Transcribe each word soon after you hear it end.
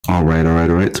All right.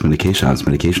 It's medication. It's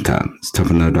medication time. It's Tough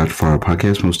Enough Dr. Fargo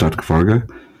podcast. Most Dr. Fargo.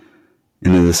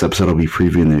 And in this episode, I'll be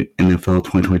previewing the NFL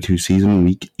 2022 season,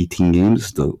 week 18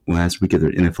 games, the last week of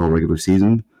their NFL regular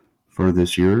season for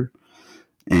this year.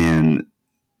 And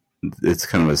it's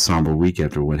kind of a somber week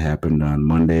after what happened on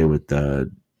Monday with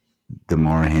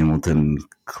Damar Hamilton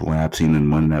collapsing in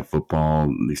Monday Night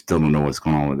Football. They still don't know what's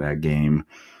going on with that game.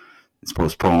 It's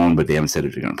postponed, but they haven't said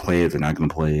if they're going to play it, if they're not going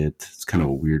to play it. It's kind of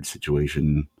a weird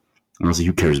situation. Honestly,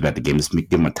 who cares about the game? Just give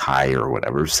them a tie or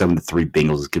whatever. 7-3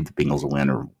 Bengals, just give the Bengals a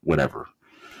win or whatever.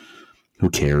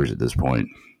 Who cares at this point?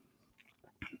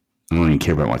 I don't even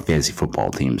care about my fantasy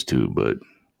football teams too, but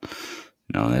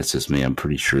that's just me. I'm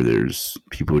pretty sure there's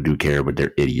people who do care, but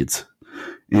they're idiots.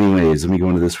 Anyways, let me go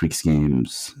into this week's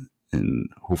games, and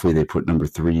hopefully they put number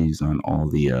 3s on all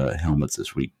the helmets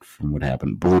this week from what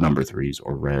happened. Blue number 3s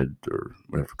or red or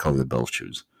whatever color the Bills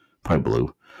choose. Probably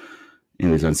blue.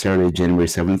 Anyways, on Saturday, January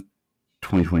 7th,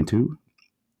 2022,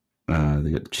 they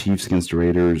got the Chiefs against the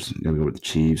Raiders. I'm going to go with the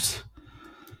Chiefs.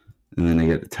 And then they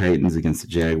got the Titans against the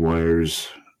Jaguars.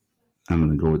 I'm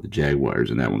going to go with the Jaguars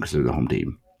in that one because they're the home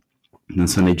team. And then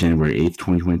Sunday, January 8th,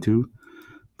 2022,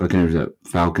 Buccaneers at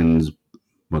Falcons.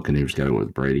 Buccaneers got to go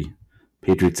with Brady.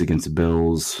 Patriots against the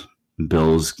Bills.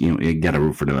 Bills, you got to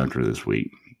root for them after this week.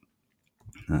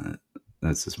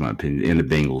 That's just my opinion. And the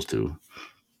Bengals, too.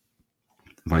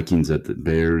 Vikings at the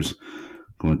Bears.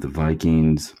 Going with the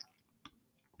Vikings.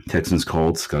 Texans,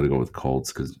 Colts. Got to go with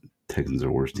Colts because Texans are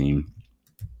the worst team.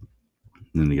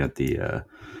 And then they got the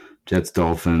Jets,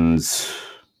 Dolphins,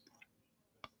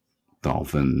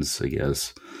 I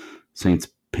guess. Saints,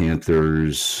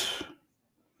 Panthers.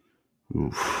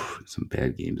 Oof, some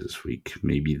bad games this week.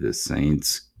 Maybe the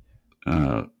Saints.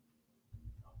 The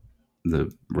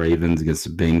Ravens against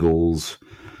the Bengals.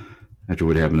 After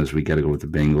what happened this week, got to go with the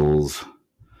Bengals.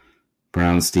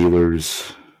 Browns,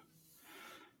 Steelers.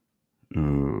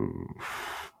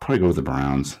 Probably go with the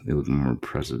Browns. They look more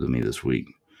impressive to me this week.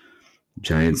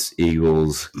 Giants,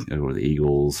 Eagles. Gotta go with the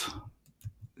Eagles.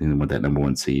 And with that number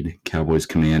 1 seed. Cowboys,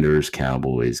 Commanders.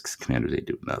 Commanders ain't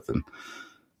doing nothing.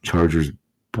 Chargers,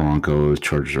 Broncos.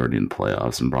 Chargers already in the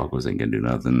playoffs, and Broncos ain't gonna do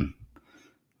nothing.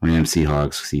 Rams,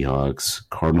 Seahawks.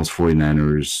 Cardinals,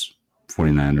 49ers.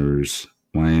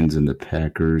 Lions and the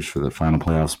Packers for the final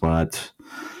playoff spot.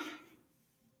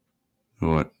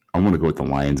 What? I'm gonna go with the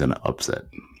Lions and an upset.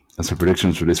 That's our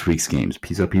predictions for this week's games.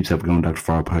 Peace out, peeps. Have a good one, Dr.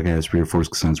 Fargo Podcast. Reinforce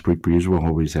Science Break per usual.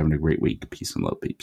 Hope you're having a great week. Peace and love, peeps.